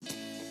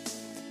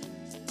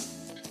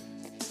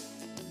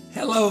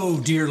Hello,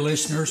 dear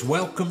listeners.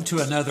 Welcome to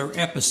another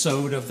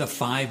episode of the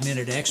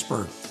 5-Minute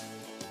Expert.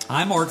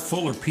 I'm Art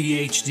Fuller,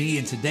 PhD,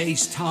 and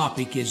today's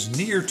topic is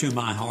near to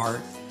my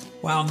heart,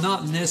 while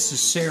not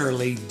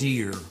necessarily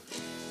dear.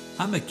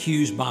 I'm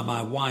accused by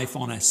my wife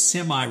on a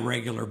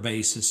semi-regular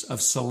basis of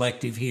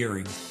selective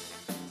hearing.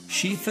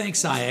 She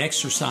thinks I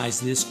exercise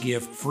this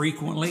gift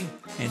frequently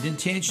and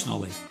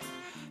intentionally.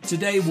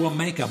 Today we'll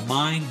make a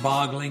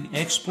mind-boggling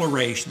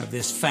exploration of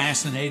this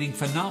fascinating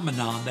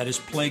phenomenon that has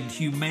plagued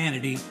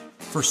humanity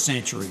for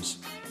centuries.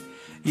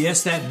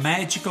 Yes, that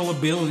magical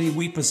ability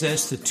we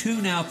possess to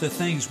tune out the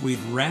things we'd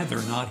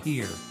rather not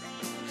hear.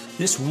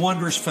 This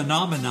wondrous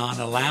phenomenon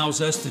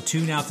allows us to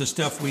tune out the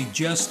stuff we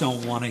just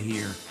don't want to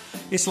hear.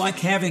 It's like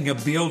having a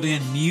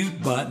built-in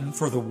mute button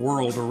for the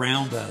world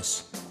around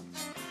us.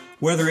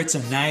 Whether it's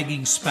a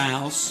nagging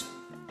spouse,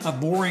 a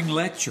boring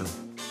lecture,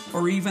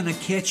 or even a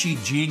catchy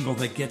jingle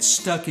that gets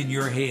stuck in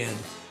your head,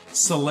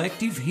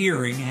 selective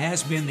hearing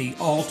has been the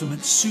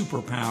ultimate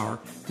superpower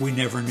we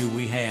never knew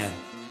we had.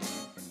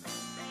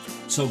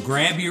 So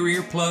grab your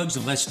earplugs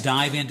and let's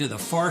dive into the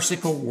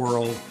farcical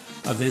world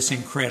of this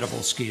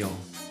incredible skill.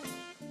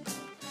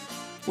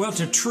 Well,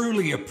 to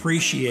truly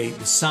appreciate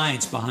the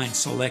science behind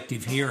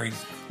selective hearing,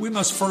 we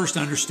must first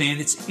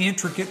understand its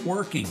intricate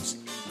workings.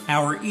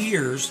 Our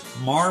ears,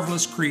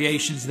 marvelous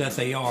creations that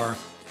they are,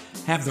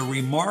 have the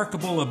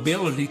remarkable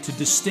ability to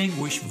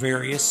distinguish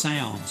various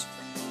sounds.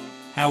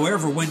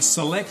 However, when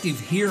selective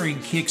hearing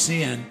kicks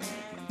in,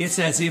 it's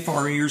as if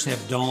our ears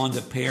have donned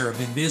a pair of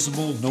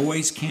invisible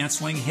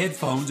noise-canceling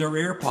headphones or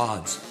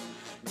AirPods.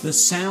 The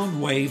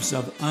sound waves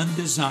of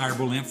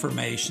undesirable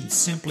information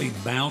simply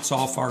bounce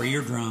off our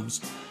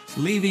eardrums,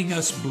 leaving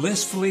us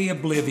blissfully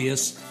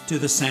oblivious to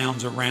the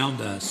sounds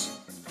around us.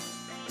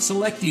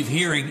 Selective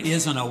hearing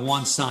isn't a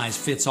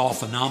one-size-fits-all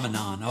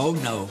phenomenon. Oh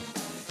no.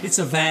 It's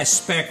a vast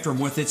spectrum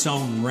with its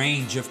own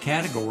range of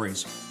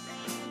categories.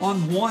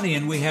 On one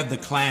end, we have the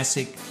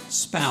classic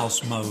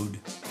spouse mode,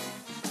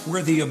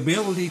 where the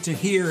ability to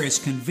hear is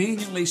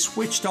conveniently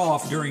switched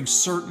off during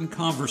certain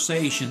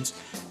conversations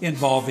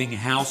involving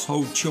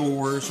household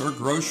chores or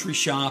grocery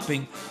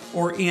shopping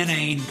or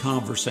inane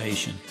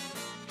conversation.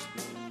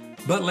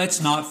 But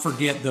let's not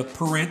forget the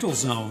parental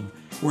zone,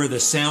 where the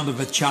sound of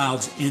a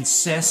child's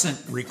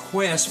incessant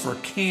request for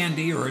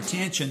candy or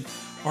attention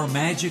are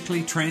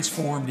magically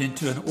transformed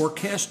into an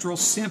orchestral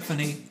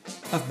symphony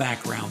of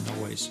background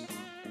noise.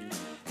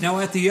 Now,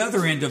 at the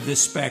other end of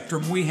this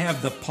spectrum, we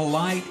have the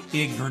polite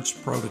ignorance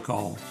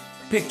protocol.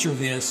 Picture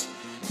this.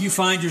 You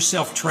find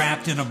yourself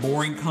trapped in a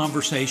boring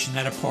conversation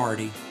at a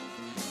party.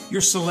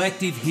 Your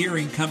selective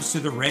hearing comes to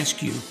the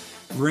rescue,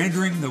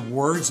 rendering the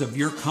words of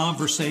your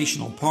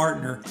conversational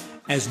partner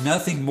as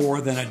nothing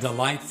more than a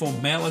delightful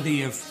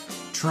melody of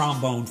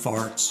trombone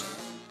farts.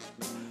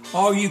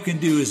 All you can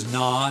do is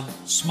nod,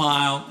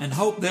 smile, and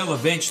hope they'll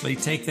eventually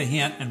take the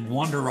hint and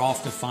wander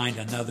off to find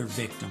another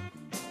victim.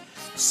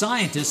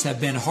 Scientists have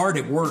been hard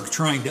at work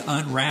trying to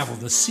unravel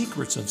the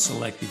secrets of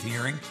selective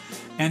hearing,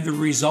 and the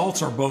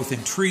results are both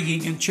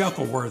intriguing and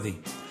chuckle-worthy.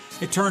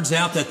 It turns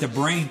out that the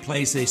brain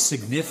plays a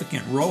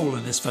significant role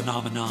in this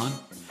phenomenon.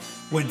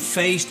 When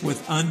faced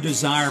with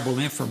undesirable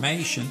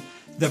information,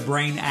 the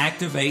brain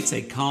activates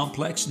a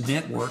complex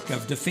network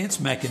of defense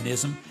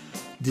mechanisms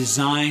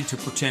designed to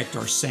protect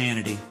our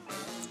sanity.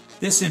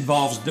 This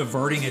involves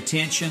diverting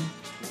attention,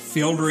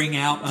 filtering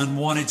out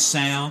unwanted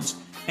sounds,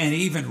 and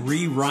even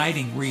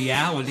rewriting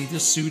reality to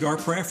suit our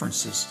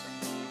preferences.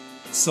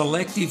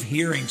 Selective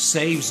hearing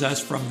saves us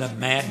from the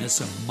madness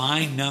of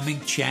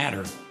mind-numbing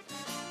chatter,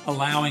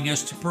 allowing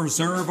us to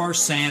preserve our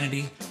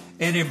sanity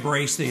and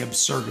embrace the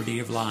absurdity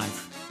of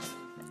life.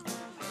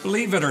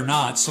 Believe it or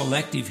not,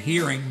 selective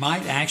hearing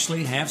might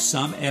actually have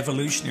some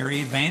evolutionary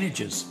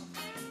advantages.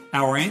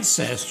 Our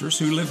ancestors,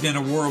 who lived in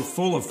a world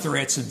full of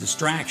threats and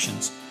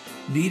distractions,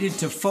 needed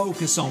to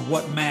focus on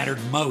what mattered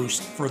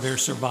most for their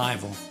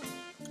survival.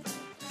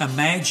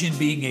 Imagine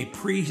being a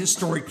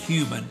prehistoric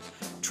human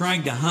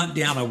trying to hunt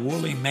down a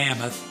woolly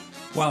mammoth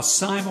while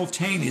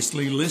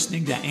simultaneously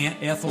listening to Aunt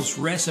Ethel's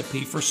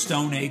recipe for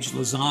Stone Age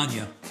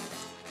lasagna.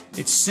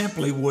 It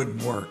simply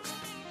wouldn't work.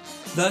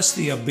 Thus,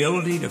 the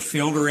ability to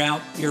filter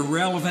out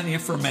irrelevant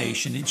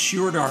information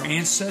ensured our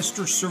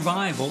ancestors'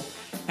 survival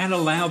and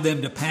allowed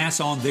them to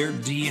pass on their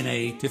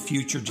DNA to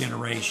future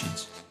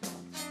generations.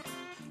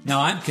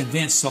 Now, I'm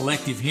convinced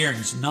selective hearing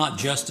is not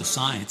just a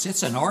science,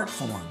 it's an art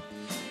form.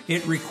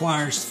 It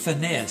requires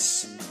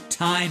finesse,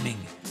 timing,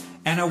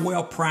 and a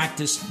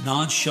well-practiced,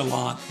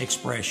 nonchalant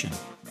expression.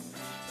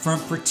 From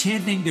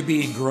pretending to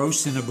be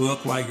engrossed in a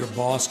book while your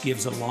boss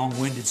gives a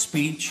long-winded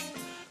speech,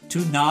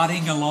 to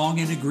nodding along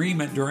in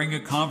agreement during a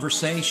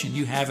conversation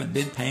you haven't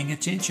been paying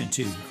attention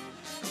to.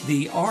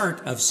 The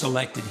art of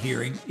selective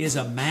hearing is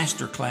a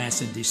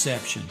masterclass in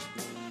deception.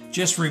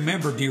 Just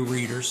remember, dear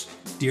readers,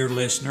 dear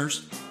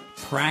listeners,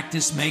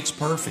 practice makes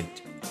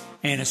perfect,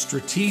 and a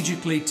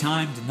strategically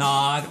timed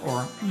nod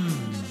or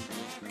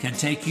can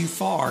take you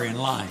far in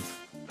life.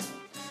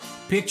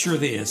 Picture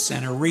this,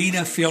 an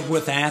arena filled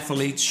with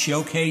athletes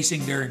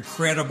showcasing their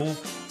incredible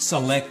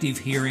selective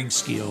hearing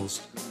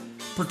skills.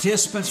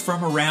 Participants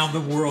from around the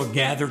world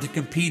gather to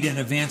compete in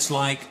events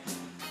like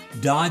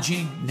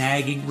Dodging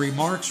Nagging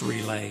Remarks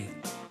Relay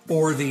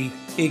or the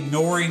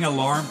Ignoring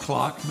Alarm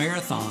Clock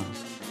Marathon.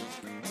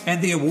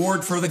 And the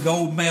award for the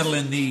gold medal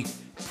in the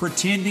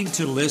Pretending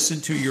to Listen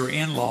to Your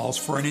In-Laws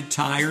for an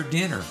Entire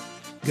Dinner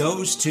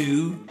goes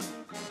to,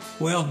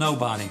 well,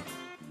 nobody,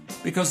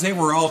 because they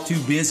were all too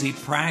busy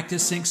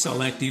practicing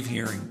selective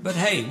hearing. But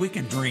hey, we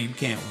can dream,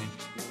 can't we?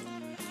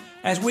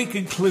 As we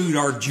conclude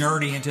our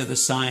journey into the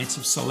science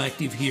of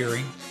selective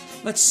hearing,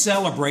 let's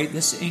celebrate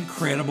this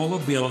incredible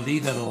ability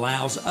that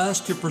allows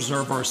us to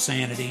preserve our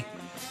sanity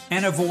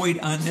and avoid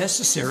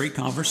unnecessary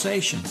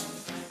conversations.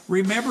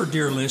 Remember,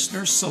 dear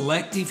listeners,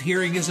 selective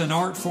hearing is an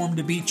art form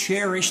to be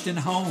cherished and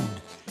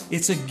honed.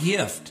 It's a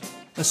gift,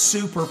 a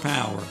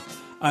superpower,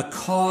 a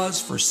cause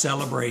for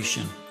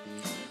celebration.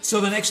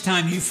 So the next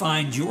time you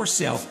find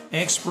yourself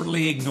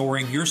expertly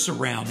ignoring your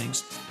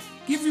surroundings,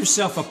 give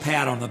yourself a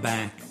pat on the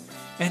back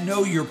and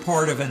know you're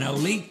part of an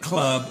elite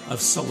club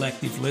of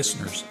selective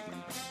listeners.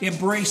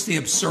 Embrace the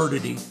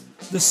absurdity,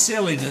 the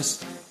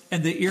silliness,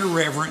 and the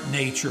irreverent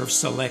nature of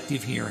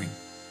selective hearing.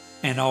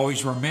 And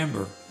always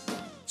remember,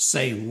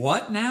 say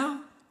what now?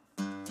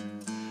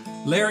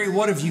 Larry,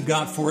 what have you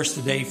got for us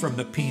today from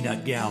the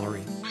Peanut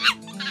Gallery?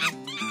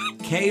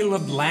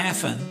 Caleb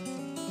Laffin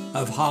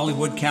of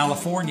Hollywood,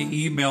 California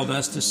emailed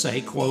us to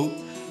say, quote,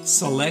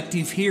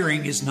 selective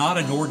hearing is not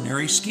an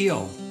ordinary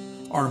skill.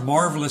 Our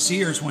marvelous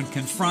ears, when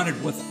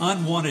confronted with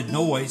unwanted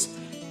noise,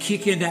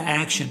 kick into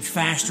action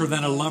faster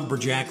than a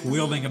lumberjack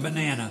wielding a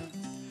banana.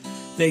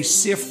 They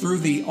sift through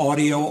the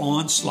audio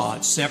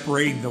onslaught,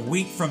 separating the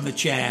wheat from the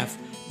chaff,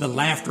 the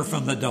laughter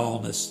from the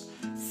dullness.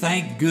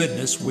 Thank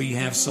goodness we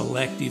have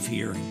selective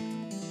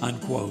hearing,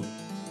 unquote.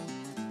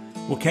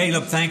 Well,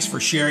 Caleb, thanks for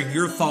sharing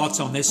your thoughts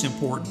on this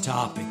important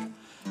topic.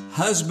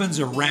 Husbands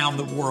around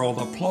the world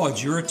applaud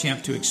your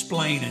attempt to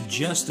explain and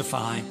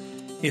justify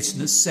its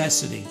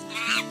necessity.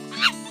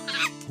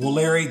 Well,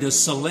 Larry, does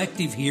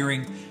selective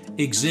hearing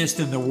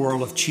exist in the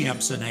world of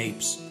chimps and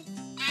apes?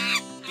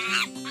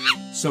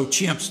 So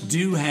chimps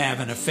do have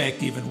an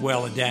effective and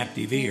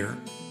well-adaptive ear.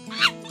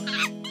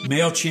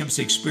 Male chimps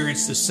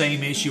experience the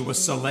same issue with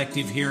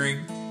selective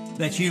hearing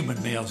that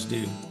human males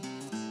do.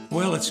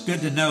 Well, it's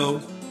good to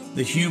know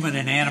the human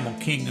and animal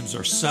kingdoms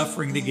are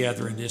suffering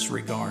together in this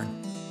regard.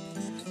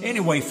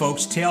 Anyway,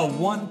 folks, tell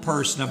one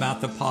person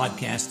about the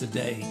podcast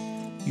today.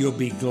 You'll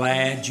be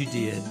glad you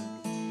did.